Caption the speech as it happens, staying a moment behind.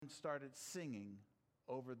and started singing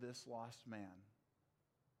over this lost man.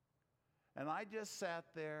 And I just sat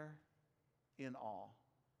there in awe.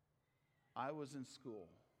 I was in school.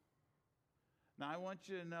 Now, I want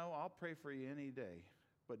you to know, I'll pray for you any day,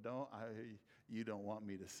 but you don't want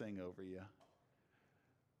me to sing over you.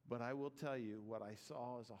 But I will tell you what I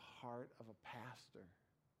saw is a heart of a pastor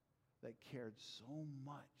that cared so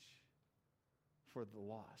much for the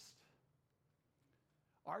lost.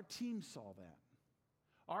 Our team saw that.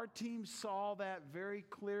 Our team saw that very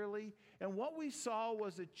clearly. And what we saw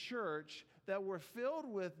was a church that were filled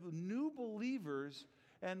with new believers,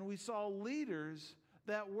 and we saw leaders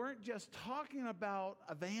that weren't just talking about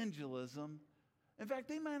evangelism. In fact,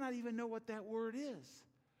 they might not even know what that word is.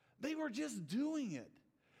 They were just doing it.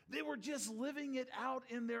 They were just living it out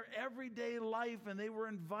in their everyday life, and they were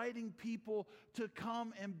inviting people to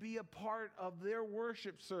come and be a part of their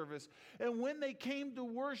worship service. And when they came to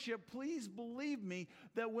worship, please believe me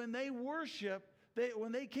that when they worshiped,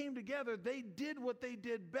 when they came together, they did what they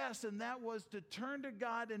did best, and that was to turn to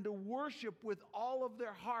God and to worship with all of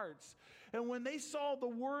their hearts. And when they saw the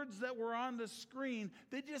words that were on the screen,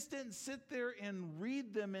 they just didn't sit there and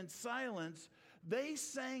read them in silence. They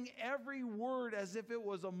sang every word as if it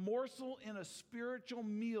was a morsel in a spiritual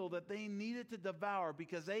meal that they needed to devour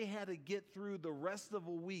because they had to get through the rest of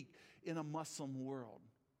a week in a Muslim world.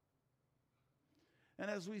 And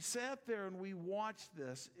as we sat there and we watched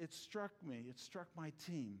this, it struck me, it struck my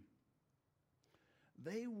team.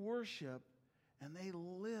 They worship and they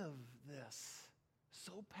live this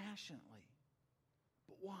so passionately.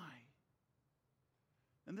 But why?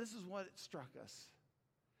 And this is what it struck us.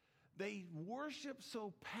 They worship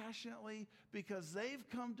so passionately because they've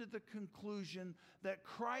come to the conclusion that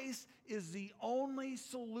Christ is the only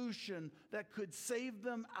solution that could save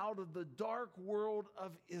them out of the dark world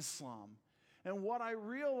of Islam. And what I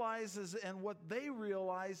realize is, and what they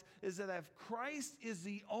realize is that if Christ is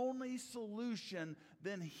the only solution,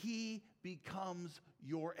 then He becomes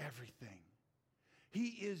your everything. He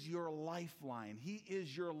is your lifeline. He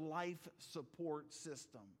is your life support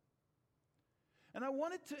system. And I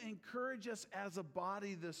wanted to encourage us as a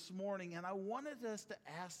body this morning, and I wanted us to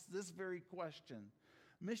ask this very question.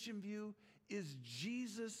 Mission View, is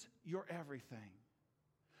Jesus your everything?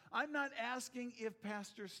 I'm not asking if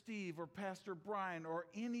Pastor Steve or Pastor Brian or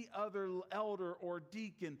any other elder or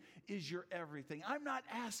deacon is your everything. I'm not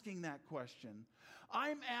asking that question.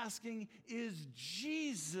 I'm asking, is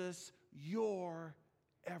Jesus your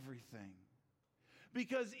everything?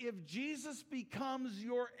 Because if Jesus becomes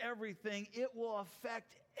your everything, it will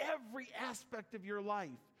affect every aspect of your life.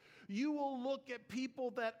 You will look at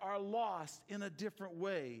people that are lost in a different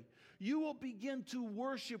way. You will begin to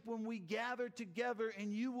worship when we gather together,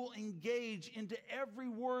 and you will engage into every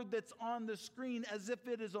word that's on the screen as if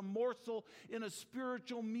it is a morsel in a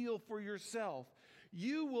spiritual meal for yourself.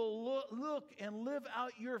 You will look and live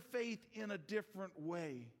out your faith in a different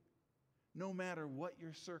way, no matter what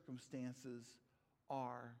your circumstances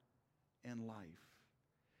are in life.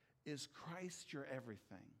 Is Christ your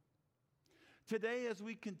everything? Today, as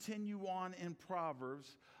we continue on in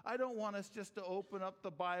Proverbs, I don't want us just to open up the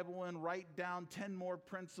Bible and write down 10 more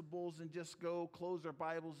principles and just go close our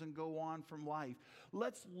Bibles and go on from life.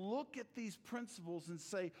 Let's look at these principles and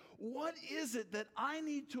say, what is it that I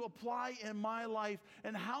need to apply in my life,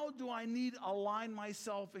 and how do I need to align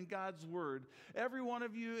myself in God's Word? Every one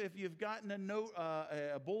of you, if you've gotten a note,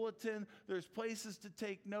 a bulletin, there's places to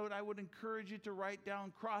take note. I would encourage you to write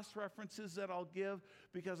down cross-references that I'll give,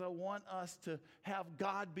 because I want us to have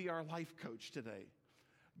God be our life coach today.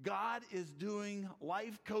 God is doing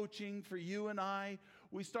life coaching for you and I.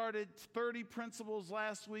 We started 30 principles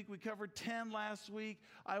last week. We covered 10 last week.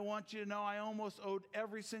 I want you to know I almost owed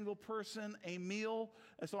every single person a meal,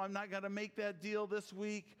 so I'm not going to make that deal this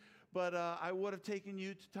week, but I would have taken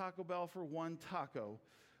you to Taco Bell for one taco.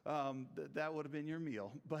 That would have been your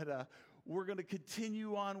meal. But we're going to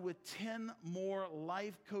continue on with 10 more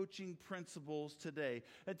life coaching principles today.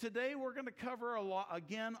 And today we're going to cover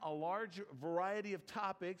a large variety of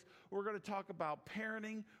topics. We're going to talk about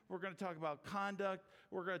parenting. We're going to talk about conduct.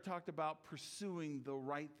 We're going to talk about pursuing the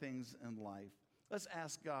right things in life. Let's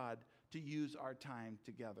ask God to use our time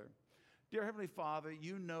together. Dear Heavenly Father,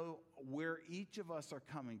 you know where each of us are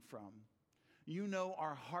coming from. You know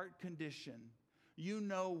our heart condition. You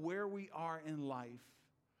know where we are in life.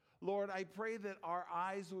 Lord, I pray that our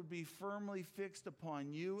eyes would be firmly fixed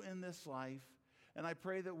upon you in this life, and I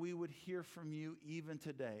pray that we would hear from you even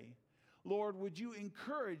today. Lord, would you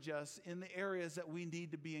encourage us in the areas that we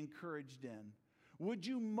need to be encouraged in? Would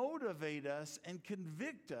you motivate us and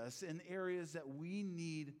convict us in areas that we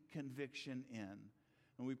need conviction in?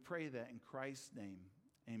 And we pray that in Christ's name.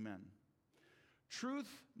 Amen. Truth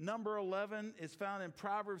number 11 is found in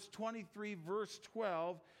Proverbs 23, verse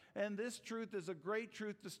 12. And this truth is a great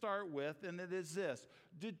truth to start with, and it is this: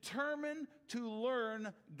 determine to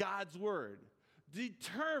learn God's word.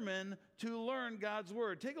 Determine to learn God's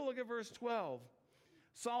word. Take a look at verse 12.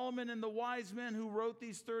 Solomon and the wise men who wrote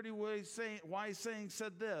these 30 wise sayings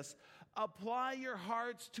said this: apply your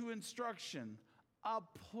hearts to instruction.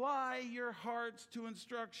 Apply your hearts to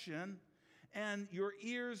instruction and your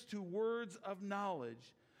ears to words of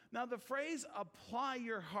knowledge. Now, the phrase apply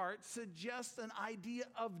your heart suggests an idea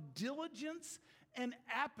of diligence and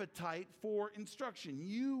appetite for instruction.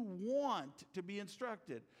 You want to be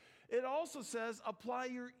instructed. It also says apply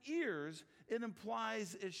your ears.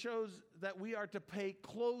 It shows that we are to pay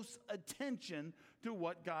close attention to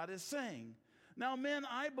what God is saying. Now, men,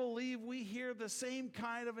 I believe we hear the same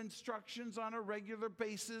kind of instructions on a regular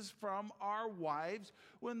basis from our wives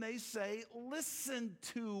when they say, listen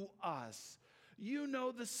to us. You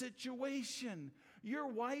know the situation. Your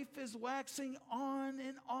wife is waxing on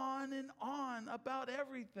and on and on about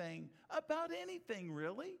everything, about anything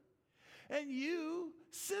really. And you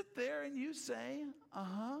sit there and you say,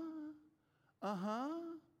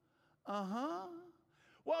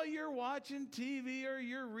 while you're watching TV or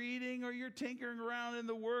you're reading or you're tinkering around in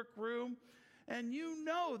the workroom, and you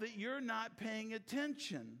know that you're not paying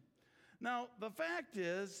attention. Now, the fact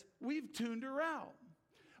is, we've tuned her out.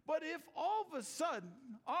 But if all of a sudden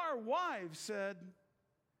our wife said,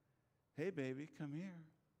 hey, baby, come here.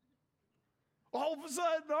 All of a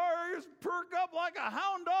sudden, our ears perk up like a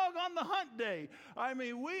hound dog on the hunt day. I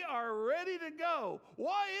mean, we are ready to go.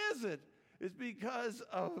 Why is it? It's because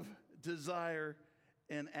of desire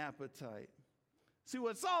and appetite. See,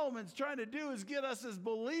 what Solomon's trying to do is get us as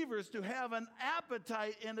believers to have an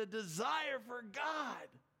appetite and a desire for God.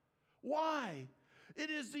 Why? It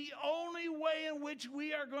is the only way in which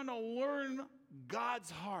we are going to learn God's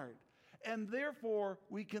heart. And therefore,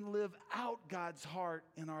 we can live out God's heart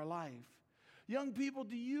in our life. Young people,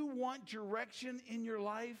 do you want direction in your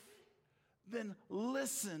life? Then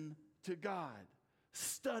listen to God.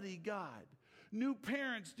 Study God. New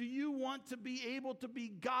parents, do you want to be able to be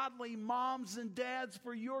godly moms and dads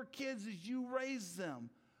for your kids as you raise them?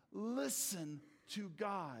 Listen to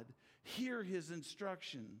God. Hear His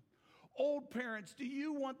instruction. Old parents, do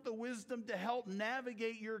you want the wisdom to help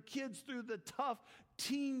navigate your kids through the tough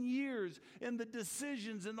teen years and the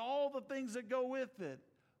decisions and all the things that go with it?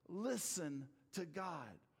 Listen to God.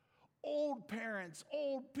 Old parents,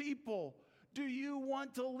 old people, do you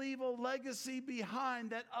want to leave a legacy behind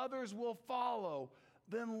that others will follow?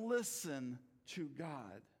 Then listen to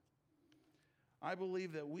God. I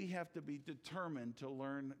believe that we have to be determined to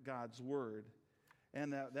learn God's word.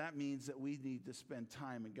 And that means that we need to spend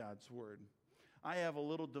time in God's word. I have a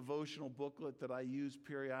little devotional booklet that I use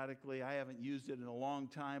periodically. I haven't used it in a long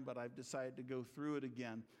time, but I've decided to go through it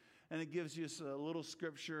again. And it gives you a little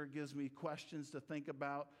scripture, it gives me questions to think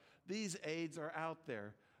about. These aids are out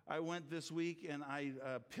there. I went this week and I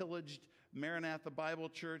pillaged Maranatha Bible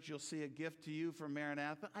Church. You'll see a gift to you from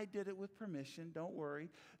Maranatha. I did it with permission, don't worry.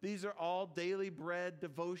 These are all Daily Bread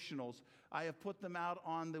devotionals. I have put them out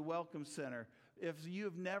on the Welcome Center. If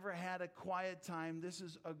you've never had a quiet time, this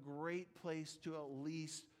is a great place to at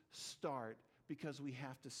least start, because we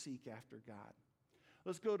have to seek after God.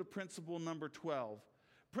 Let's go to principle number 12.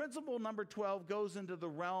 Principle number 12 goes into the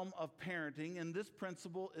realm of parenting, and this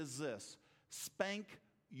principle is this: spank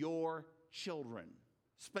your children.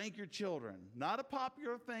 Spank your children. Not a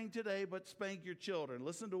popular thing today, but spank your children.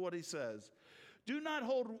 Listen to what he says. Do not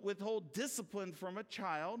withhold discipline from a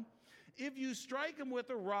child. If you strike him with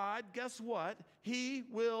a rod, guess what? He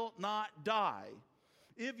will not die.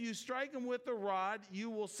 If you strike him with a rod, you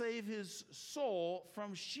will save his soul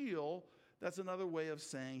from Sheol. That's another way of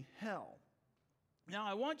saying hell. Now,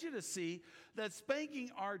 I want you to see that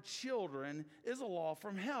spanking our children is a law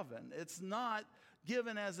from heaven. It's not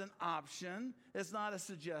given as an option. It's not a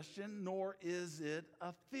suggestion, nor is it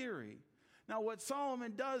a theory. Now, what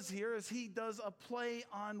Solomon does here is he does a play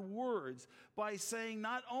on words by saying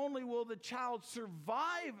not only will the child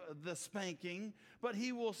survive the spanking, but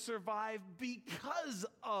he will survive because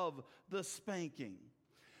of the spanking.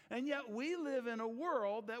 And yet we live in a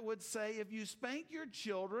world that would say if you spank your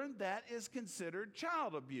children, that is considered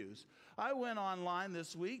child abuse. I went online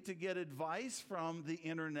this week to get advice from the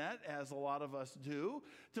internet, as a lot of us do,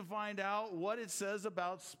 to find out what it says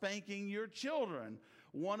about spanking your children.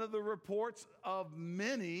 One of the reports of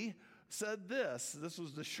many said this. This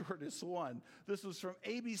was the shortest one. This was from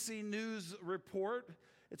ABC News report.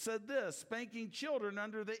 It said this: spanking children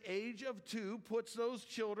under the age of 2 puts those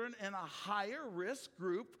children in a higher risk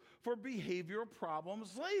group for behavioral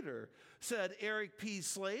problems later, said Eric P.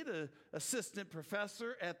 Slade, an assistant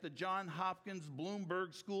professor at the Johns Hopkins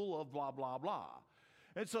Bloomberg School of blah, blah, blah.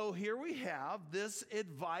 And so here we have this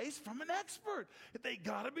advice from an expert. They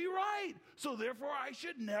got to be right. So therefore, I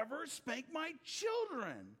should never spank my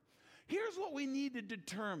children. Here's what we need to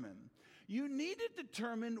determine. You need to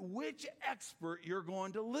determine which expert you're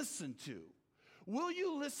going to listen to. Will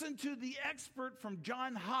you listen to the expert from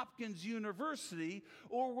Johns Hopkins University,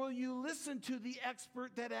 or will you listen to the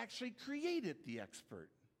expert that actually created the expert?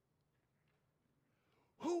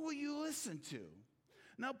 Who will you listen to?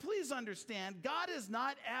 Now, please understand, God is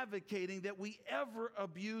not advocating that we ever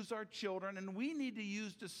abuse our children, and we need to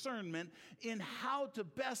use discernment in how to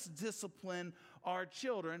best discipline our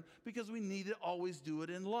children, because we need to always do it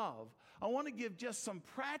in love. I want to give just some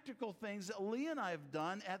practical things that Lee and I have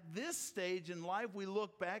done at this stage in life. We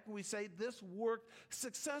look back and we say, this worked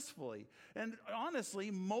successfully. And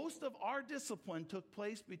honestly, most of our discipline took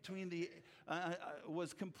place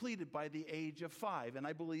was completed by the age of 5. And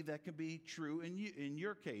I believe that can be true in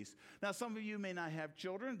your case. Now, some of you may not have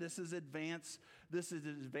children. This is advanced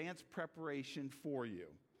preparation for you.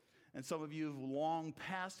 And some of you have long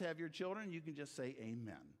past have your children. You can just say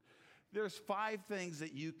amen. There's 5 things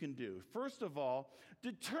that you can do. First of all,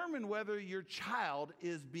 determine whether your child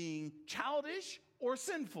is being childish or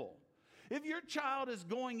sinful. If your child is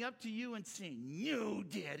going up to you and saying, "No,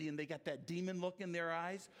 Daddy," and they got that demon look in their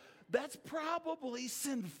eyes, that's probably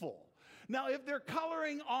sinful. Now, if they're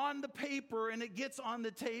coloring on the paper and it gets on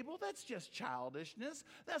the table, that's just childishness.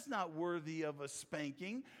 That's not worthy of a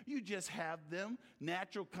spanking. You just have them,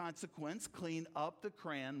 natural consequence, clean up the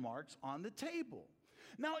crayon marks on the table.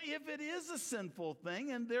 Now, if it is a sinful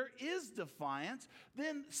thing and there is defiance,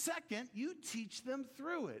 then second, you teach them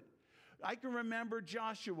through it. I can remember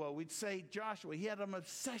Joshua. We'd say Joshua, he had an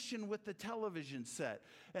obsession with the television set,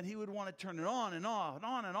 and he would want to turn it on and off, and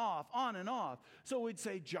on and off, on and off. So we'd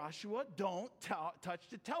say, Joshua, don't touch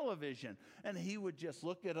the television. And he would just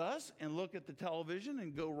look at us and look at the television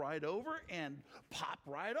and go right over and pop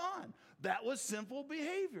right on. That was sinful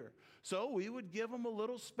behavior. So we would give him a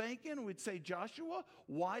little spanking, and we'd say, Joshua,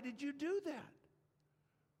 why did you do that?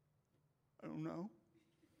 I don't know.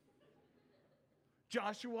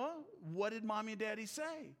 Joshua, what did Mommy and Daddy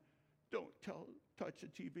say? Don't touch the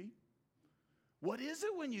TV. What is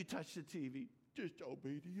it when you touch the TV?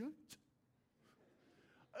 Disobedient.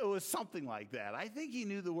 It was something like that. I think he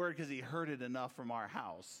knew the word because he heard it enough from our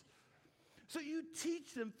house. So you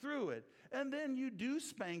teach them through it, and then you do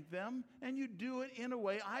spank them, and you do it in a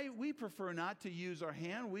way. We prefer not to use our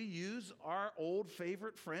hand. We use our old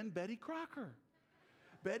favorite friend, Betty Crocker.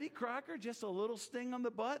 Betty Crocker, just a little sting on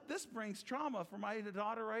the butt. This brings trauma for my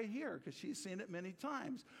daughter right here because she's seen it many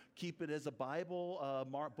times. Keep it as a Bible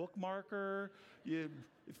bookmarker. It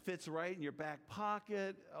fits right in your back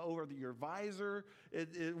pocket, over your visor.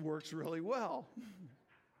 It works really well.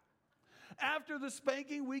 After the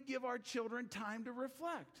spanking, we give our children time to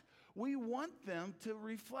reflect. We want them to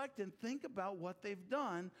reflect and think about what they've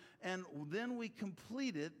done, and then we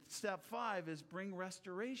complete it. Step 5 is bring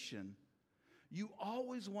restoration. You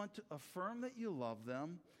always want to affirm that you love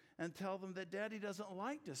them and tell them that Daddy doesn't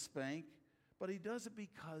like to spank, but he does it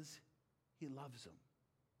because he loves them.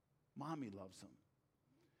 Mommy loves them.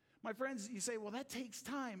 My friends, you say, well, that takes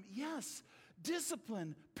time. Yes,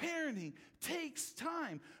 discipline, parenting takes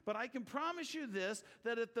time. But I can promise you this,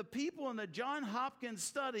 that if the people in the Johns Hopkins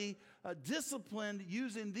study disciplined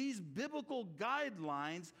using these biblical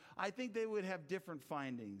guidelines, I think they would have different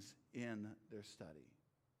findings in their study.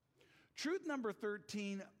 Truth number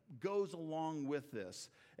 13 goes along with this,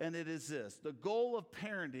 and it is this. The goal of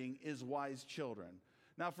parenting is wise children.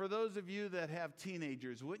 Now, for those of you that have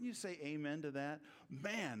teenagers, wouldn't you say amen to that?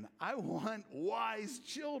 Man, I want wise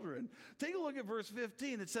children. Take a look at verse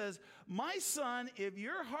 15. It says, "My son, if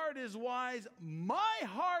your heart is wise, my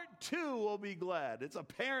heart too will be glad." It's a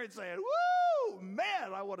parent saying, woo,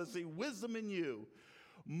 man, I want to see wisdom in you.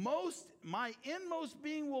 My inmost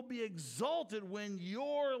being will be exalted when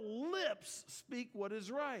your lips speak what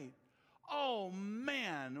is right. Oh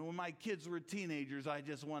man, when my kids were teenagers, I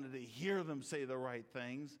just wanted to hear them say the right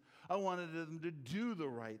things. I wanted them to do the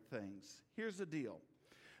right things. Here's the deal.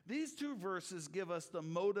 These 2 verses give us the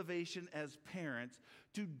motivation as parents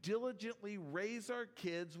to diligently raise our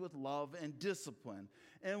kids with love and discipline.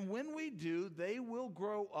 And when we do, they will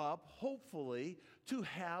grow up, hopefully, to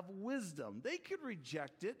have wisdom. They could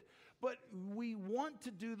reject it, but we want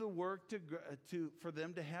to do the work for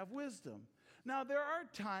them to have wisdom. Now, there are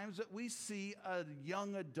times that we see a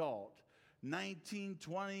young adult 19,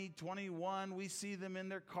 20, 21. We see them in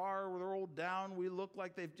their car, they're rolled down. We look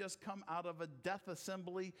like they've just come out of a death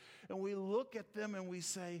assembly. And we look at them and we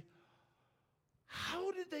say,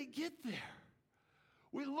 how did they get there?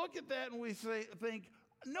 We look at that and we think,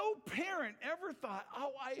 no parent ever thought,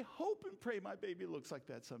 oh, I hope and pray my baby looks like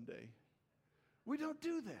that someday. We don't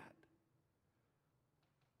do that.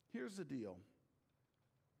 Here's the deal.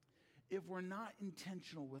 If we're not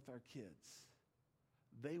intentional with our kids,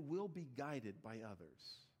 they will be guided by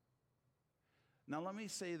others. Now, let me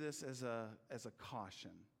say this as a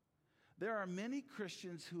caution. There are many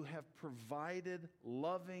Christians who have provided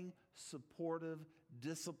loving, supportive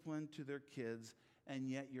discipline to their kids, and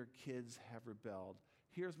yet your kids have rebelled.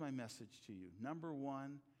 Here's my message to you. Number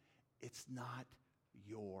one, it's not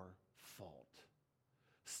your fault.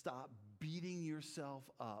 Stop beating yourself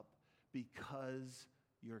up because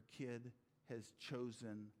your kid has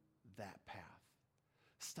chosen that path.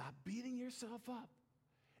 Stop beating yourself up.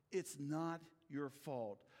 It's not your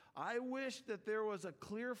fault. I wish that there was a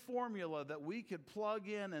clear formula that we could plug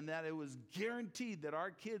in and that it was guaranteed that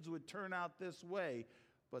our kids would turn out this way,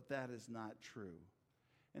 but that is not true.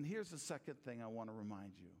 And here's the second thing I want to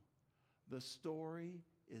remind you. The story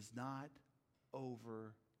is not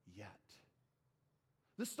over yet.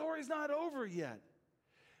 The story's not over yet.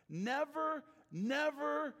 Never,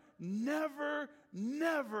 never, never,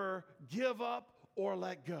 never give up or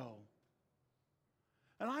let go.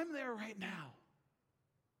 And I'm there right now.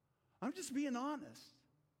 I'm just being honest.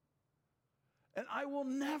 And I will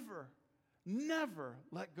never, never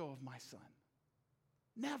let go of my son.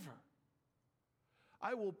 Never.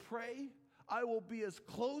 I will pray. I will be as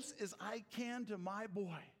close as I can to my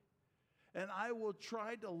boy. And I will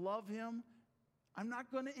try to love him. I'm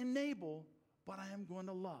not going to enable, but I am going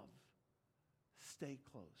to love. Stay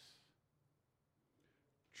close.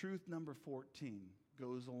 Truth number 14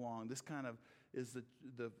 goes along. This kind of is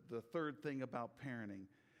the third thing about parenting.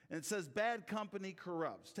 And it says, bad company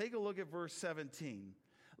corrupts. Take a look at verse 17.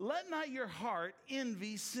 Let not your heart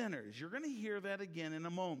envy sinners. You're going to hear that again in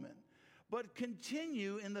a moment. But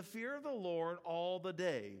continue in the fear of the Lord all the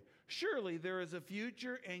day. Surely there is a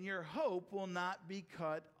future, and your hope will not be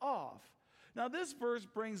cut off. Now, this verse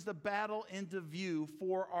brings the battle into view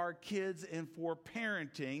for our kids and for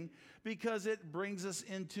parenting because it brings us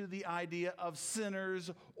into the idea of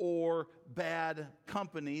sinners or bad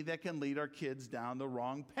company that can lead our kids down the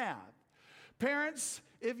wrong path. Parents,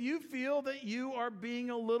 if you feel that you are being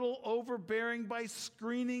a little overbearing by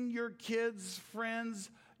screening your kids' friends,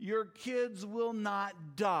 your kids will not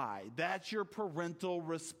die. That's your parental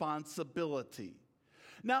responsibility.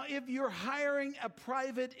 Now, if you're hiring a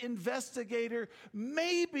private investigator,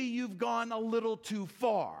 maybe you've gone a little too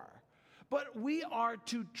far. But we are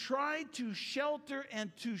to try to shelter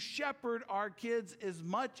and to shepherd our kids as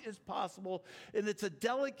much as possible. And it's a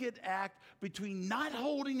delicate act between not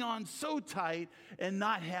holding on so tight and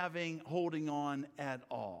not holding on at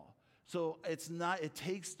all. So it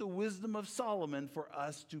takes the wisdom of Solomon for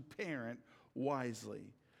us to parent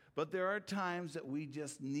wisely. But there are times that we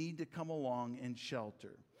just need to come along and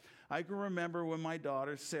shelter. I can remember when my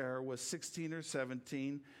daughter Sarah was 16 or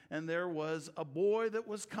 17, and there was a boy that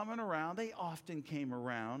was coming around. They often came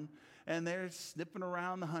around, and they're snipping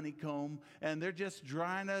around the honeycomb, and they're just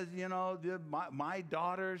trying to, my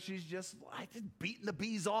daughter, she's just beating the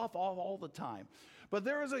bees off all the time. But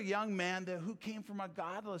there was a young man who came from a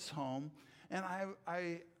godless home, and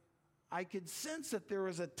I could sense that there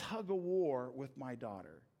was a tug of war with my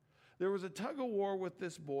daughter. There was a tug of war with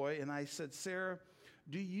this boy, and I said, Sarah,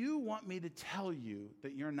 do you want me to tell you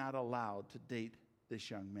that you're not allowed to date this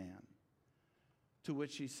young man? To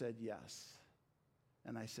which she said, yes.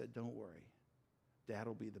 And I said, don't worry. Dad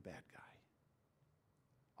will be the bad guy.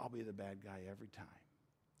 I'll be the bad guy every time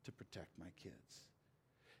to protect my kids.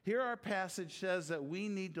 Here our passage says that we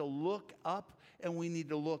need to look up and we need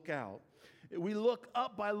to look out. We look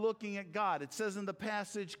up by looking at God. It says in the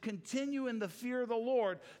passage, continue in the fear of the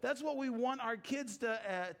Lord. That's what we want our kids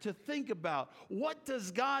to think about. What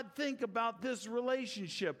does God think about this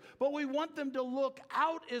relationship? But we want them to look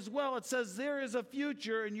out as well. It says there is a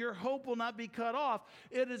future and your hope will not be cut off.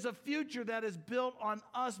 It is a future that is built on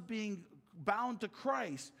us being bound to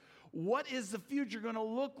Christ. What is the future going to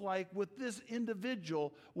look like with this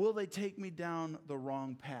individual? Will they take me down the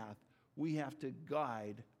wrong path? We have to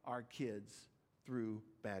guide our kids through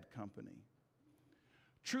bad company.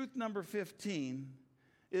 Truth number 15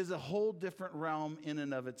 is a whole different realm in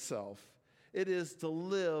and of itself. It is to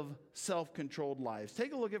live self-controlled lives.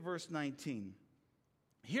 Take a look at verse 19.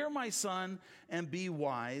 Hear, my son, and be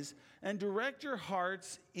wise, and direct your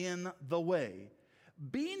hearts in the way.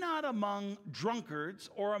 Be not among drunkards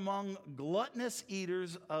or among gluttonous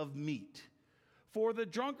eaters of meat. For the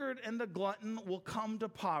drunkard and the glutton will come to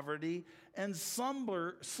poverty, and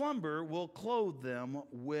slumber will clothe them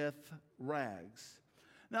with rags.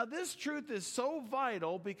 Now, this truth is so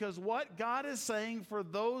vital because what God is saying for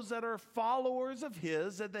those that are followers of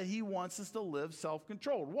His, that He wants us to live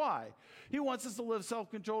self-controlled. Why? He wants us to live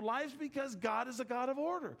self-controlled lives because God is a God of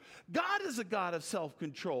order. God is a God of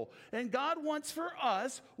self-control. And God wants for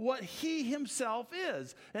us what He Himself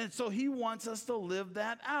is. And so He wants us to live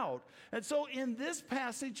that out. And so in this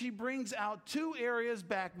passage, He brings out two areas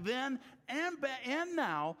back then and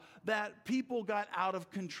now that people got out of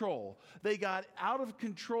control. They got out of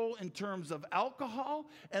control in terms of alcohol,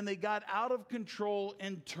 and they got out of control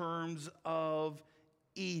in terms of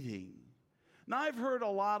eating. Now, I've heard a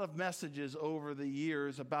lot of messages over the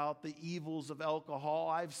years about the evils of alcohol.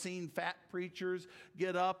 I've seen fat preachers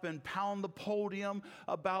get up and pound the podium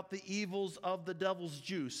about the evils of the devil's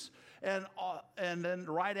juice. And then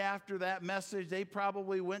right after that message, they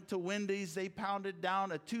probably went to Wendy's. They pounded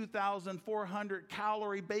down a 2,400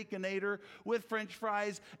 calorie Baconator with French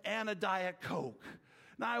fries and a Diet Coke.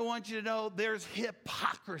 Now, I want you to know there's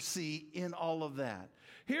hypocrisy in all of that.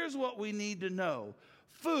 Here's what we need to know.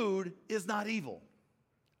 Food is not evil.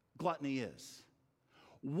 Gluttony is.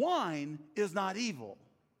 Wine is not evil.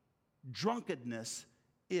 Drunkenness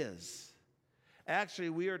is. Actually,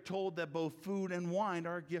 we are told that both food and wine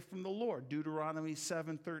are a gift from the Lord, Deuteronomy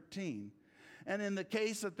 7:13. And in the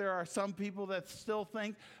case that there are some people that still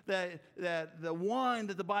think that the wine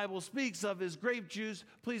that the Bible speaks of is grape juice,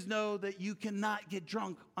 please know that you cannot get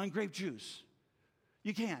drunk on grape juice.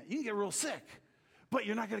 You can't. You can get real sick, but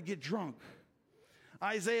you're not going to get drunk.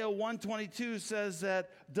 Isaiah 1:22 says that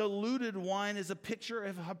diluted wine is a picture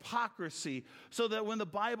of hypocrisy, so that when the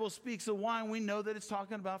Bible speaks of wine, we know that it's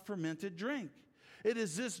talking about fermented drink. It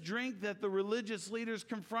is this drink that the religious leaders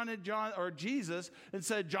confronted Jesus and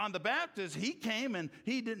said, John the Baptist, he came and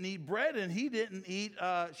he didn't eat bread and he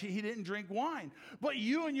didn't drink wine. But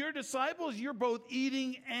you and your disciples, you're both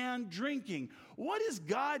eating and drinking. What is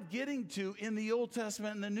God getting to in the Old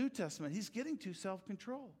Testament and the New Testament? He's getting to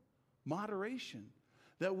self-control, moderation,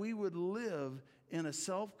 that we would live in a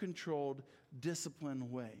self-controlled,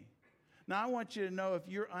 disciplined way. Now, I want you to know if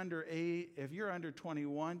you're under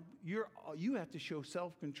 21, you have to show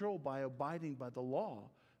self-control by abiding by the law,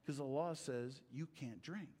 because the law says you can't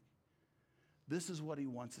drink. This is what He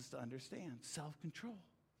wants us to understand, self-control.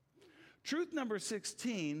 Truth number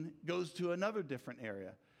 16 goes to another different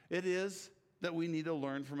area. It is that we need to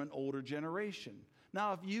learn from an older generation.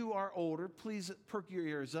 Now, if you are older, please perk your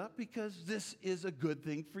ears up, because this is a good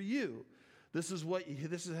thing for you. This is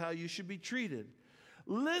how you should be treated.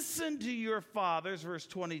 Listen to your fathers, verse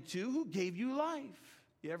 22, who gave you life.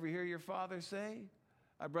 You ever hear your father say,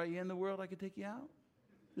 I brought you in the world, I could take you out?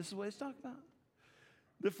 This is what he's talking about.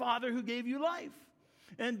 The father who gave you life.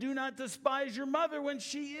 And do not despise your mother when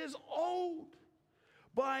she is old.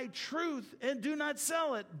 Buy truth and do not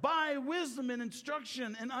sell it. Buy wisdom and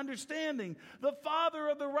instruction and understanding. The father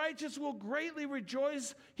of the righteous will greatly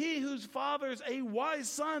rejoice. He whose father is a wise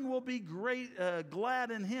son will be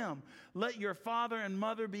glad in him. Let your father and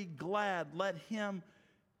mother be glad. Let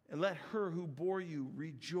her who bore you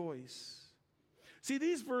rejoice. See,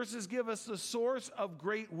 these verses give us the source of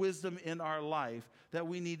great wisdom in our life that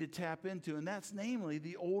we need to tap into, and that's namely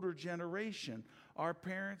the older generation, our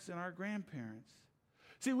parents and our grandparents.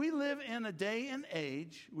 See, we live in a day and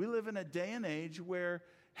age where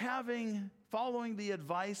following the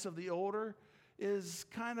advice of the older is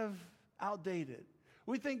kind of outdated.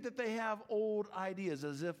 We think that they have old ideas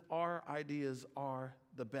as if our ideas are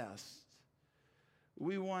the best.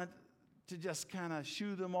 We want to just kind of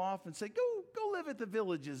shoo them off and say, go live at the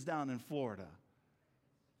villages down in Florida.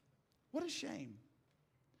 What a shame.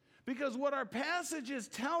 Because what our passage is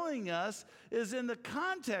telling us is, in the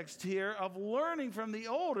context here of learning from the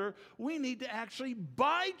older, we need to actually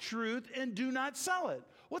buy truth and do not sell it.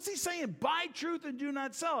 What's he saying? Buy truth and do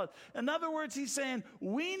not sell it. In other words, he's saying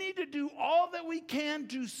we need to do all that we can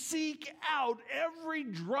to seek out every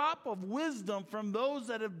drop of wisdom from those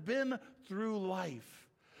that have been through life.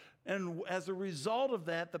 And as a result of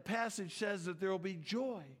that, the passage says that there will be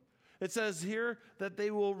joy. It says here that they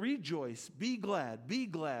will rejoice, be glad,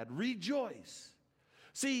 rejoice.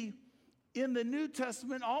 See, in the New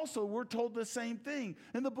Testament also, we're told the same thing.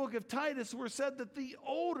 In the book of Titus, we're said that the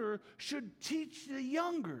older should teach the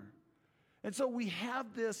younger. And so we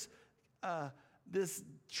have this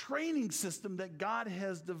training system that God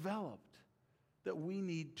has developed that we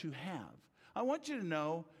need to have. I want you to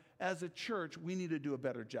know, as a church, we need to do a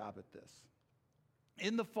better job at this.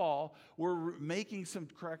 In the fall, we're making some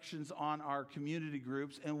corrections on our community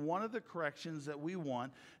groups, and one of the corrections that we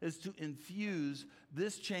want is to infuse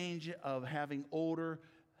this change of having older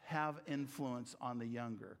have influence on the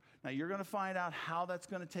younger. Now, you're going to find out how that's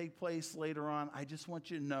going to take place later on. I just want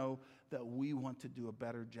you to know that we want to do a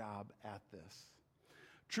better job at this.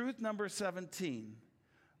 Truth number 17,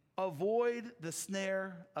 avoid the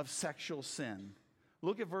snare of sexual sin.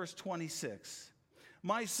 Look at verse 26.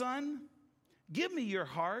 My son, give me your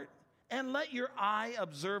heart, and let your eye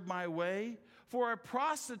observe my way. For a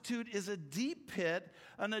prostitute is a deep pit,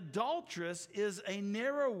 an adulteress is a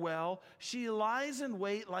narrow well. She lies in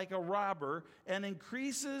wait like a robber and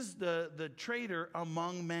increases the traitor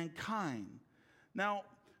among mankind. Now,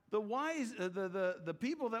 the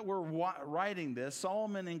people that were writing this,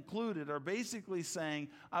 Solomon included, are basically saying,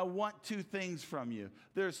 I want two things from you.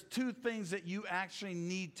 There's two things that you actually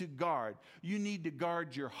need to guard. You need to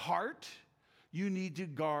guard your heart. You need to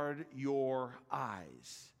guard your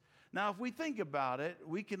eyes. Now, if we think about it,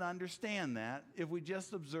 we can understand that if we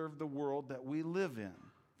just observe the world that we live in.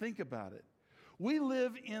 Think about it. We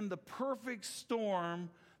live in the perfect storm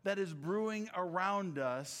that is brewing around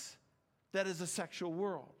us that is a sexual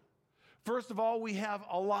world. First of all, we have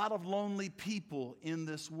a lot of lonely people in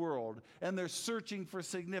this world, and they're searching for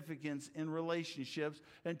significance in relationships.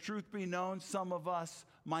 And truth be known, some of us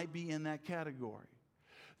might be in that category.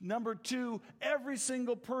 Number two, every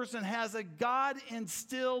single person has a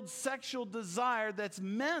God-instilled sexual desire that's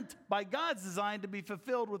meant by God's design to be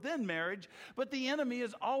fulfilled within marriage, but the enemy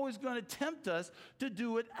is always going to tempt us to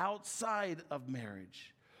do it outside of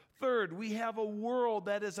marriage. Third, we have a world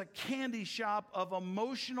that is a candy shop of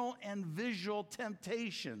emotional and visual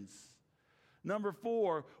temptations. Number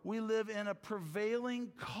four, we live in a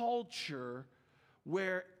prevailing culture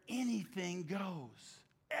where anything goes.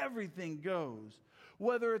 Everything goes.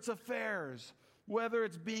 Whether it's affairs, whether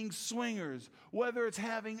it's being swingers, whether it's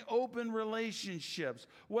having open relationships,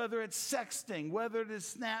 whether it's sexting, whether it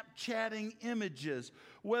is Snapchatting images,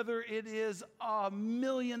 whether it is a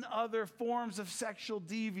million other forms of sexual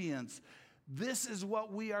deviance. This is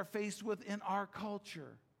what we are faced with in our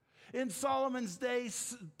culture. In Solomon's day,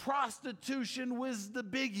 prostitution was the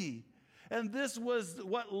biggie. And this was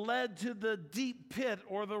what led to the deep pit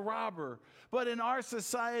or the robber. But in our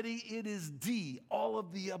society, it is D, all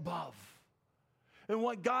of the above. And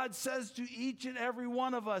what God says to each and every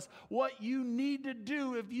one of us, what you need to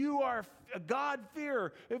do if you are a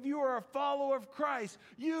God-fearer, if you are a follower of Christ,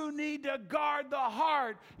 you need to guard the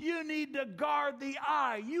heart. You need to guard the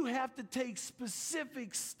eye. You have to take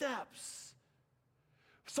specific steps.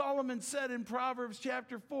 Solomon said in Proverbs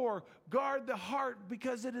chapter 4, guard the heart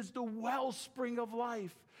because it is the wellspring of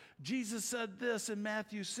life. Jesus said this in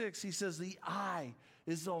Matthew 6. He says, the eye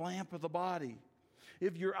is the lamp of the body.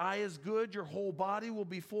 If your eye is good, your whole body will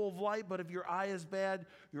be full of light. But if your eye is bad,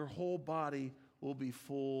 your whole body will be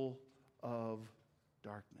full of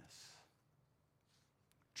darkness.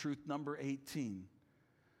 Truth number 18.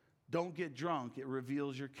 Don't get drunk. It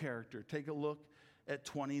reveals your character. Take a look at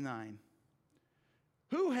 29.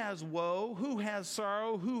 Who has woe? Who has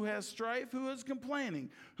sorrow? Who has strife? Who is complaining?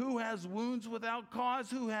 Who has wounds without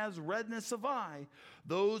cause? Who has redness of eye?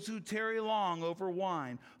 Those who tarry long over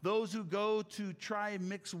wine. Those who go to try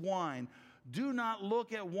mix wine. Do not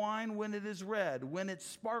look at wine when it is red, when it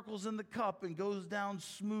sparkles in the cup and goes down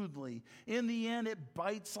smoothly. In the end, it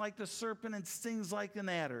bites like the serpent and stings like an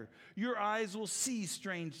adder. Your eyes will see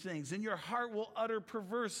strange things, and your heart will utter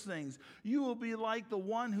perverse things. You will be like the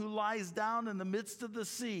one who lies down in the midst of the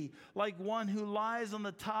sea, like one who lies on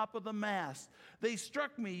the top of the mast. They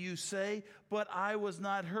struck me, you say, but I was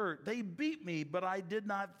not hurt. They beat me, but I did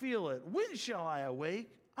not feel it. When shall I awake?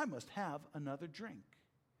 I must have another drink.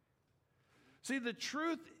 See, the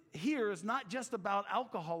truth here is not just about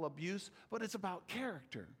alcohol abuse, but it's about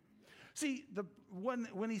character. See,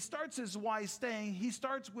 when he starts his wise saying, he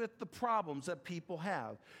starts with the problems that people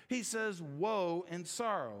have. He says, woe and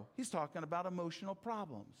sorrow. He's talking about emotional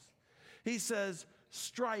problems. He says,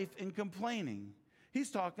 strife and complaining.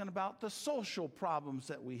 He's talking about the social problems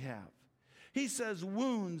that we have. He says,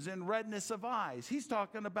 wounds and redness of eyes. He's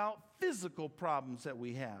talking about physical problems that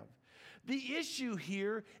we have. The issue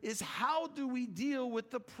here is how do we deal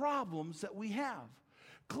with the problems that we have?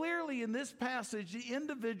 Clearly in this passage, the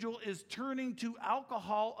individual is turning to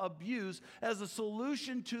alcohol abuse as a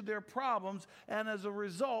solution to their problems, and as a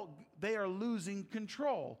result, they are losing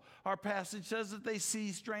control. Our passage says that they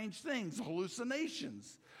see strange things,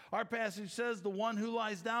 hallucinations. Our passage says the one who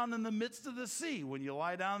lies down in the midst of the sea. When you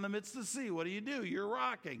lie down in the midst of the sea, what do? You're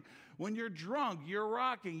rocking. When you're drunk, you're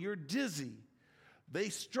rocking, you're dizzy. They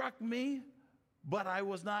struck me, but I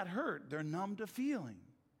was not hurt. They're numb to feeling.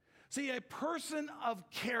 See, a person of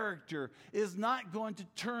character is not going to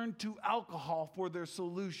turn to alcohol for their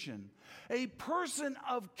solution. A person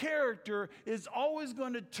of character is always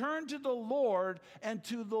going to turn to the Lord and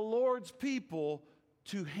to the Lord's people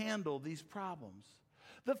to handle these problems.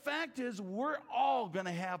 The fact is, we're all going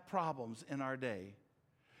to have problems in our day.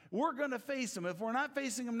 We're going to face them. If we're not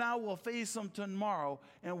facing them now, we'll face them tomorrow.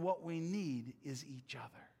 And what we need is each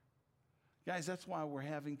other. Guys, that's why we're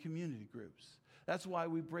having community groups. That's why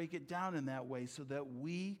we break it down in that way, so that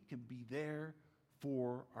we can be there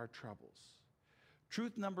for our troubles.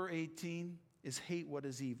 Truth number 18 is hate what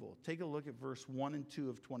is evil. Take a look at verse 1 and 2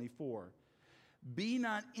 of 24. Be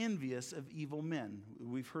not envious of evil men.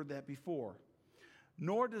 We've heard that before.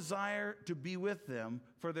 Nor desire to be with them,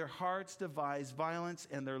 for their hearts devise violence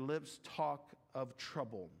and their lips talk of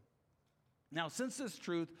trouble. Now, since this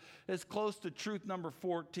truth is close to truth number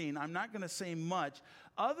 14, I'm not going to say much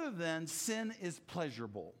other than sin is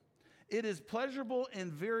pleasurable. It is pleasurable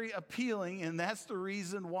and very appealing, and that's the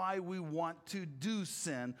reason why we want to do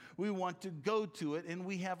sin. We want to go to it, and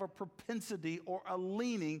we have a propensity or a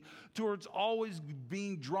leaning towards always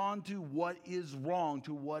being drawn to what is wrong,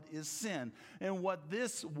 to what is sin. And what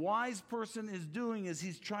this wise person is doing is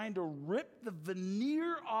he's trying to rip the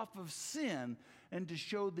veneer off of sin and to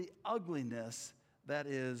show the ugliness that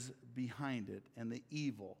is behind it and the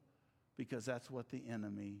evil, because that's what the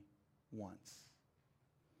enemy wants.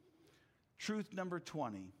 Truth number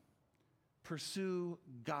 20, pursue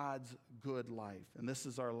God's good life. And this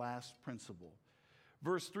is our last principle.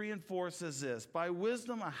 Verse 3 and 4 says this: by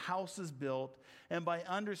wisdom a house is built, and by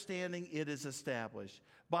understanding it is established.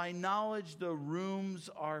 By knowledge the rooms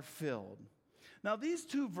are filled. Now, these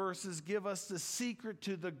two verses give us the secret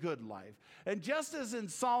to the good life. And just as in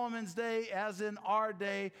Solomon's day, as in our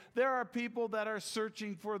day, there are people that are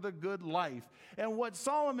searching for the good life. And what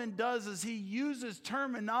Solomon does is he uses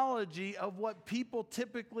terminology of what people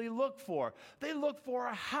typically look for. They look for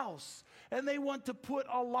a house, and they want to put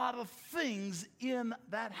a lot of things in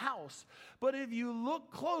that house. But if you look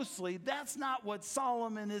closely, that's not what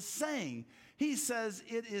Solomon is saying. He says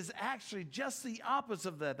it is actually just the opposite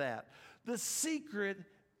of that. The secret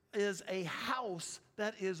is a house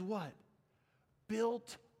that is what?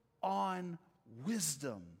 Built on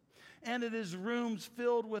wisdom. And it is rooms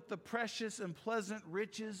filled with the precious and pleasant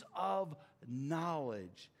riches of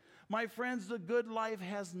knowledge. My friends, the good life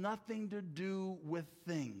has nothing to do with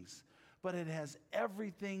things, but it has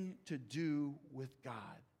everything to do with God.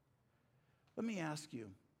 Let me ask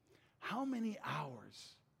you, how many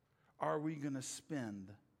hours are we going to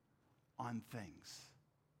spend on things?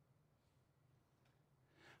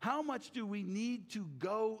 How much do we need to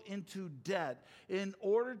go into debt in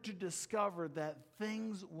order to discover that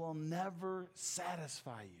things will never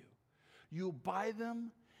satisfy you? You'll buy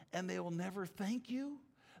them and they will never thank you.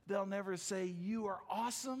 They'll never say you are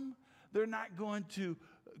awesome. They're not going to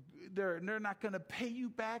pay you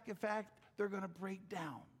back. In fact, they're going to break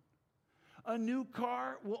down. A new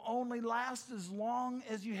car will only last as long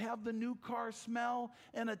as you have the new car smell,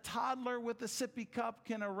 and a toddler with a sippy cup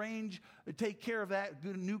can take care of that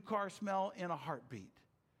new car smell in a heartbeat.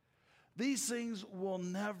 These things will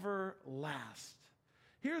never last.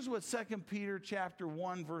 Here's what 2 Peter chapter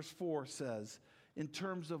 1, verse 4 says in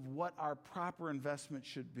terms of what our proper investment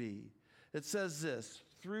should be. It says this: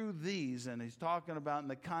 through these, and he's talking about in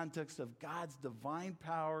the context of God's divine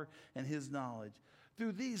power and his knowledge,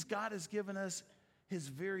 through these, God has given us his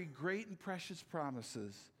very great and precious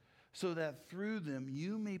promises, so that through them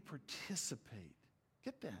you may participate.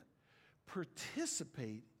 Get that?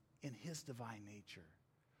 Participate in his divine nature.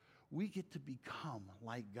 We get to become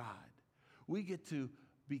like God. We get to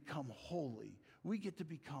become holy. We get to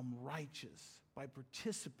become righteous by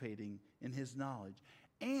participating in his knowledge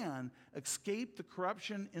and escape the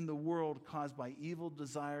corruption in the world caused by evil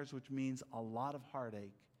desires, which means a lot of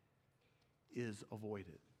heartache is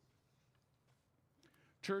avoided.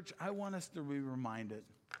 Church, I want us to be reminded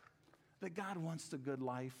that God wants the good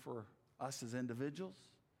life for us as individuals,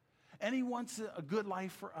 and he wants a good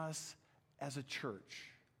life for us as a church.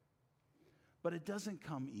 But it doesn't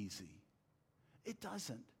come easy. It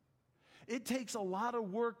doesn't. It takes a lot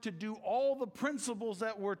of work to do all the principles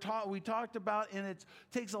that we talked about, and it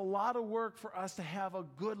takes a lot of work for us to have a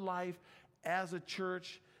good life as a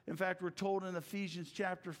church. In fact, we're told in Ephesians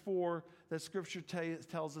chapter 4 that Scripture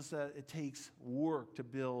tells us that it takes work to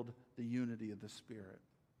build the unity of the Spirit.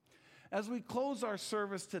 As we close our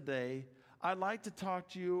service today, I'd like to talk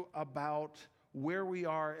to you about where we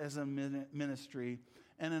are as a ministry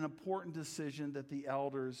and an important decision that the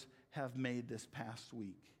elders have made this past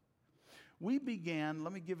week. We began,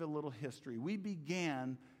 let me give a little history. We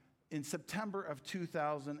began in September of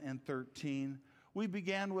 2013. We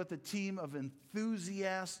began with a team of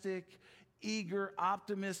enthusiastic, eager,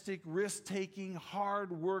 optimistic, risk-taking,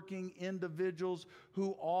 hard-working individuals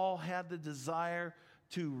who all had the desire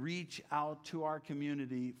to reach out to our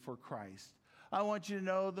community for Christ. I want you to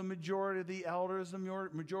know the majority of the elders, the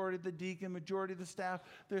majority of the deacon, majority of the staff,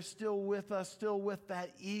 they're still with us, still with that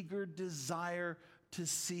eager desire to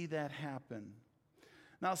see that happen.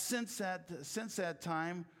 Now, since that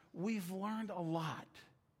time, we've learned a lot.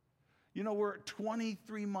 You know, we're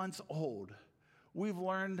 23 months old. We've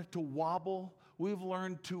learned to wobble. We've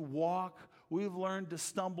learned to walk. We've learned to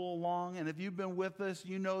stumble along. And if you've been with us,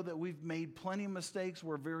 you know that we've made plenty of mistakes.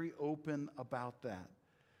 We're very open about that.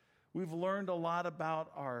 We've learned a lot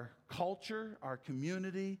about our culture, our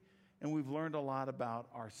community, and we've learned a lot about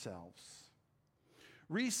ourselves.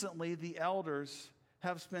 Recently, the elders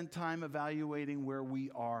have spent time evaluating where we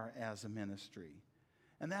are as a ministry.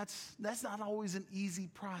 And that's not always an easy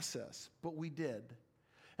process, but we did.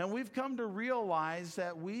 And we've come to realize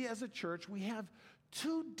that we as a church, we have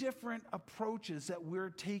two different approaches that we're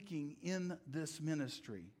taking in this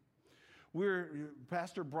ministry.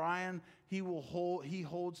 Pastor Brian, he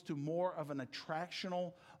holds to more of an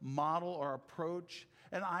attractional model or approach,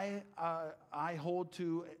 and I hold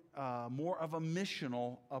to more of a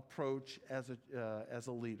missional approach as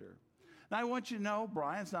a leader. Now I want you to know,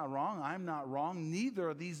 Brian's not wrong, I'm not wrong. Neither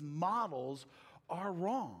of these models are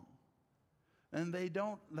wrong, and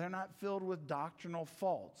they're not filled with doctrinal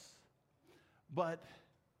faults, but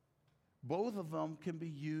both of them can be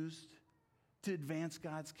used to advance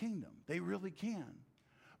God's kingdom. They really can.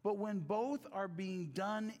 But when both are being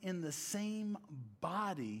done in the same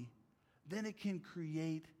body, then it can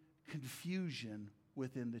create confusion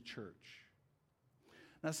within the church.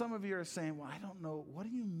 Now, some of you are saying, well, I don't know. What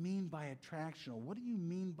do you mean by attractional? What do you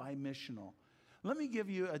mean by missional? Let me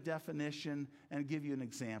give you a definition and give you an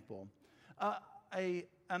example.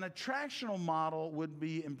 An attractional model would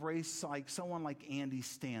be embraced like someone like Andy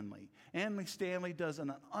Stanley. Andy Stanley does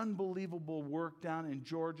an unbelievable work down in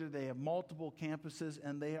Georgia. They have multiple campuses,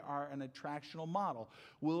 and they are an attractional model.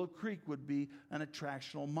 Willow Creek would be an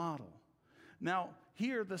attractional model. Now,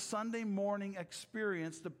 here, the Sunday morning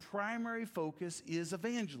experience, the primary focus is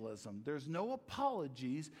evangelism. There's no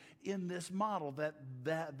apologies in this model that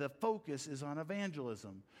the focus is on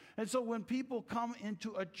evangelism. And so when people come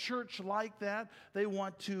into a church like that, they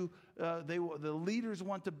want to, the leaders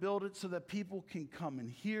want to build it so that people can come and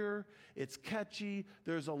hear. It's catchy.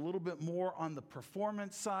 There's a little bit more on the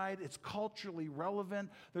performance side. It's culturally relevant.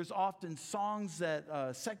 There's often songs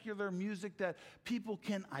that, secular music that people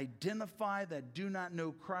can identify that do not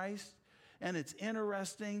know Christ. And it's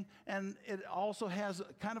interesting, and it also has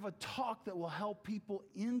kind of a talk that will help people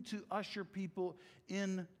usher people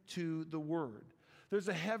into the Word. There's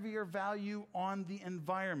a heavier value on the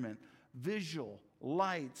environment, visual,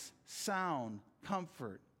 lights, sound,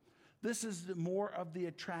 comfort. This is more of the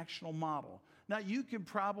attractional model. Now, you can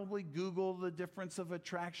probably Google the difference of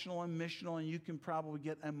attractional and missional, and you can probably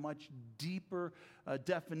get a much deeper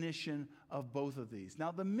definition of both of these.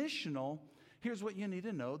 Now, the missional, here's what you need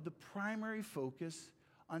to know. The primary focus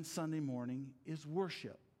on Sunday morning is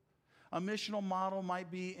worship. A missional model might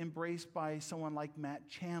be embraced by someone like Matt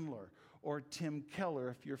Chandler or Tim Keller,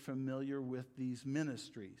 if you're familiar with these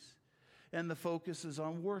ministries. And the focus is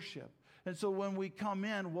on worship. And so when we come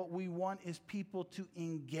in, what we want is people to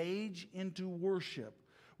engage into worship.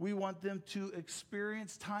 We want them to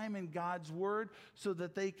experience time in God's Word so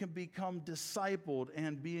that they can become discipled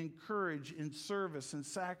and be encouraged in service and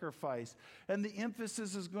sacrifice. And the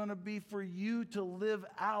emphasis is going to be for you to live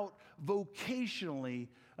out vocationally,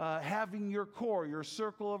 having your core, your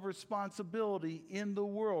circle of responsibility in the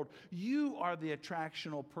world. You are the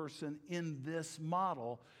attractional person in this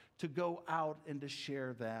model to go out and to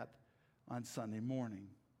share that on Sunday morning.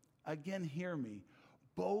 Again, hear me.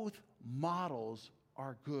 Both models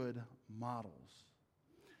are good models.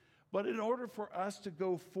 But in order for us to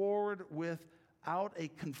go forward without a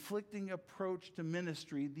conflicting approach to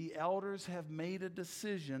ministry, the elders have made a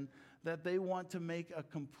decision that they want to make a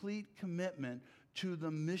complete commitment to the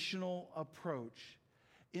missional approach.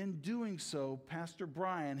 In doing so, Pastor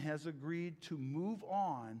Brian has agreed to move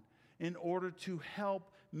on in order to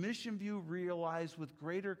help Mission View realize with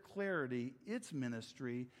greater clarity its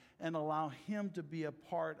ministry and allow him to be a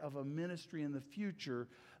part of a ministry in the future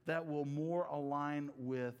that will more align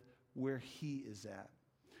with where he is at.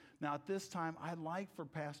 Now, at this time, I'd like for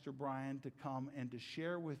Pastor Brian to come and to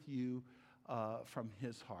share with you from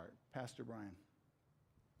his heart. Pastor Brian.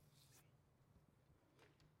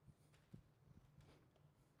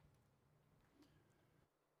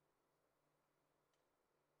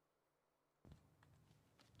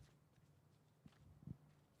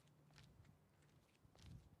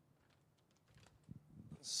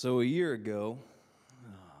 So a year ago,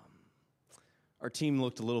 our team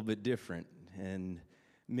looked a little bit different, and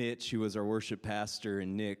Mitch, who was our worship pastor,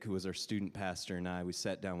 and Nick, who was our student pastor, and we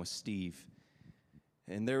sat down with Steve.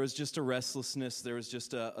 And there was just a restlessness, there was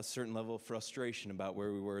just a certain level of frustration about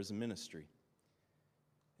where we were as a ministry.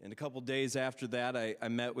 And a couple days after that, I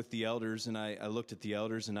met with the elders, and I looked at the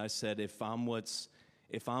elders, and I said, if I'm what's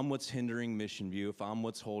hindering Mission View, if I'm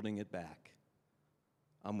what's holding it back,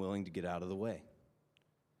 I'm willing to get out of the way.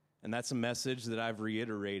 And that's a message that I've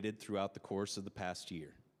reiterated throughout the course of the past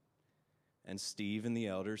year. And Steve and the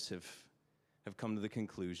elders have come to the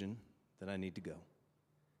conclusion that I need to go.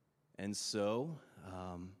 And so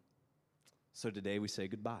today we say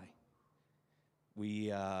goodbye.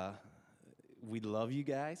 We love you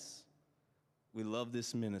guys. We love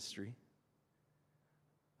this ministry.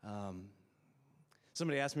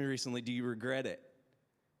 Somebody asked me recently, do you regret it?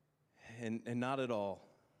 And not at all.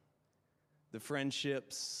 The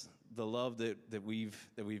friendships, the love that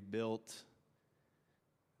we've built,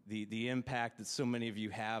 the impact that so many of you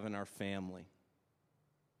have in our family,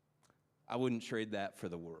 I wouldn't trade that for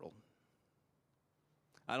the world.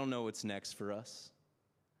 I don't know what's next for us,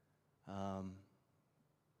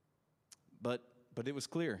 but it was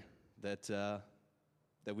clear that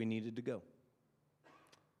we needed to go.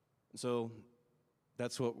 So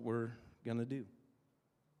that's what we're gonna do.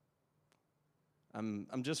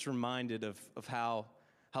 I'm just reminded of how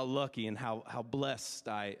lucky and how blessed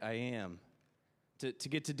I am to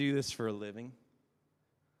get to do this for a living.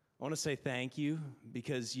 I want to say thank you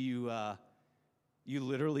because you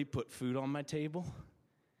literally put food on my table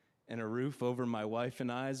and a roof over my wife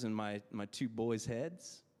and I's and my two boys'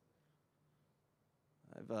 heads.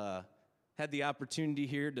 I've had the opportunity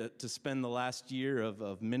here to spend the last year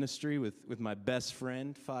of ministry with my best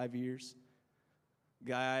friend, 5 years. A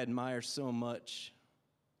guy I admire so much,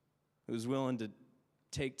 who's willing to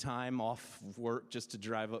take time off of work just to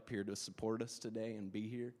drive up here to support us today and be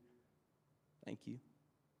here. Thank you.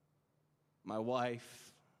 My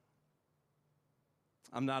wife.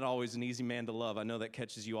 I'm not always an easy man to love. I know that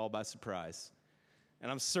catches you all by surprise.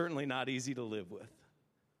 And I'm certainly not easy to live with.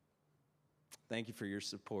 Thank you for your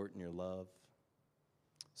support and your love.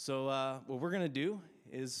 So what we're going to do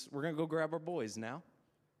is we're going to go grab our boys now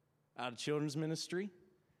out of children's ministry.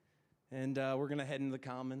 And we're going to head into the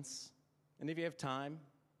Commons. And if you have time,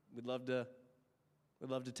 we'd love to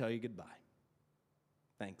tell you goodbye.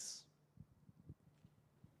 Thanks.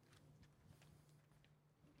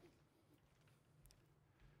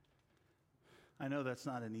 I know that's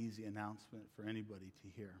not an easy announcement for anybody to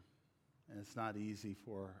hear. And it's not an easy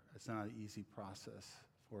process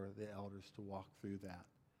for the elders to walk through that.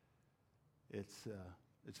 It's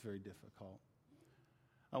very difficult.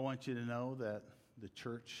 I want you to know that the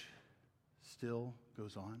church still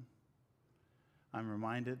goes on. I'm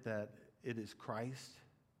reminded that it is Christ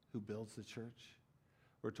who builds the church.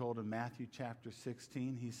 We're told in Matthew chapter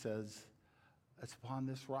 16, he says, it's upon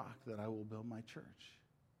this rock that I will build my church.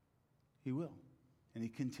 He will, and he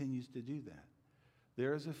continues to do that.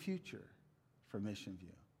 There is a future for Mission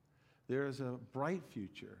View. There is a bright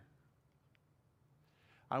future.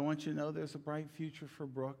 I want you to know there's a bright future for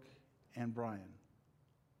Brooke and Brian.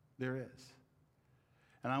 There is.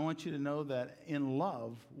 And I want you to know that in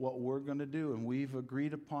love, what we're going to do, and we've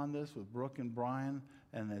agreed upon this with Brooke and Brian,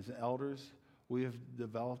 and as elders, we have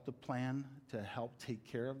developed a plan to help take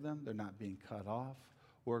care of them. They're not being cut off.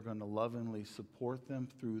 We're going to lovingly support them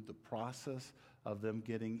through the process of them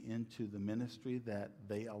getting into the ministry that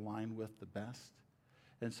they align with the best.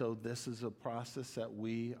 And so this is a process that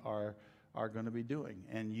we are going to be doing.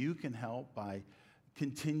 And you can help by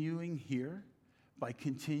continuing here, by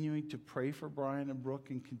continuing to pray for Brian and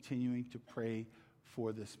Brooke and continuing to pray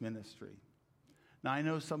for this ministry. Now, I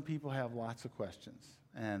know some people have lots of questions,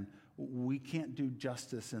 and we can't do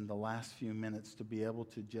justice in the last few minutes to be able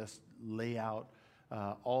to just lay out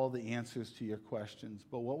all the answers to your questions.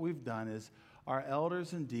 But what we've done is our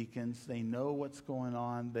elders and deacons, they know what's going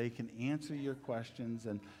on. They can answer your questions.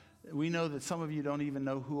 And we know that some of you don't even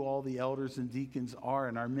know who all the elders and deacons are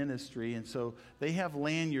in our ministry. And so they have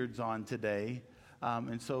lanyards on today.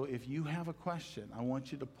 And so if you have a question, I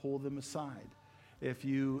want you to pull them aside. If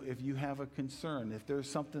you have a concern, if there's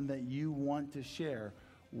something that you want to share,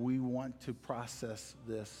 we want to process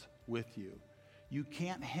this with you. You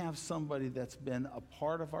can't have somebody that's been a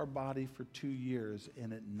part of our body for 2 years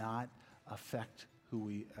and it not affect who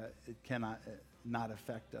we, it cannot not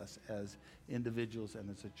affect us as individuals and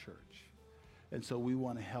as a church. And so we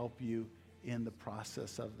want to help you in the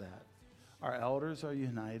process of that. Our elders are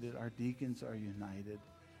united, our deacons are united,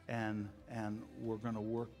 and we're going to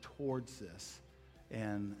work towards this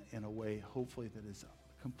and in a way, hopefully, that is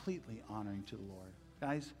completely honoring to the Lord.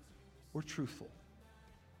 Guys, we're truthful.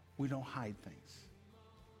 We don't hide things.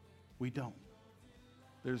 We don't.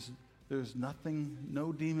 There's nothing,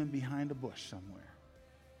 no demon behind a bush somewhere.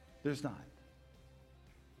 There's not.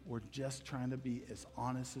 We're just trying to be as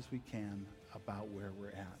honest as we can about where we're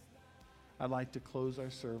at. I'd like to close our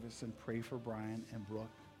service and pray for Brian and Brooke,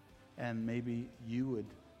 and maybe you would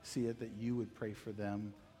see it that you would pray for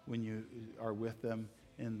them when you are with them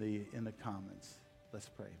in the comments. Let's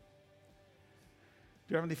pray.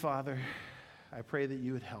 Dear Heavenly Father, I pray that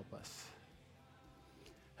you would help us.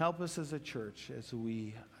 Help us as a church as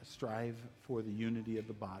we strive for the unity of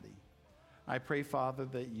the body. I pray, Father,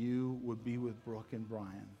 that you would be with Brooke and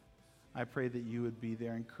Brian. I pray that you would be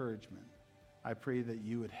their encouragement. I pray that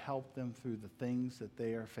you would help them through the things that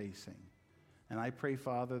they are facing. And I pray,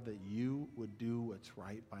 Father, that you would do what's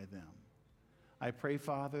right by them. I pray,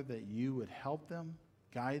 Father, that you would help them,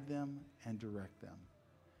 guide them, and direct them.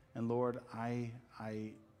 And Lord, I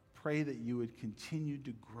pray that you would continue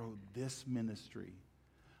to grow this ministry.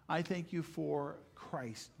 I thank you for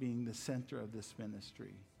Christ being the center of this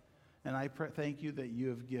ministry. And I thank you that you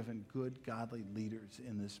have given good, godly leaders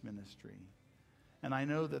in this ministry. And I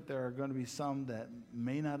know that there are going to be some that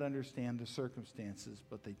may not understand the circumstances,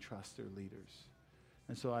 but they trust their leaders.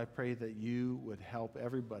 And so I pray that you would help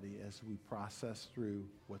everybody as we process through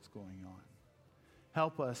what's going on.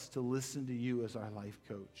 Help us to listen to you as our life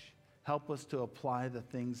coach. Help us to apply the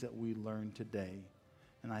things that we learned today.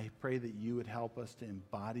 And I pray that you would help us to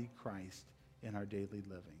embody Christ in our daily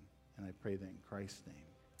living. And I pray that in Christ's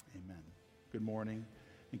name, amen. Good morning,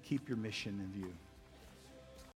 and keep your mission in view.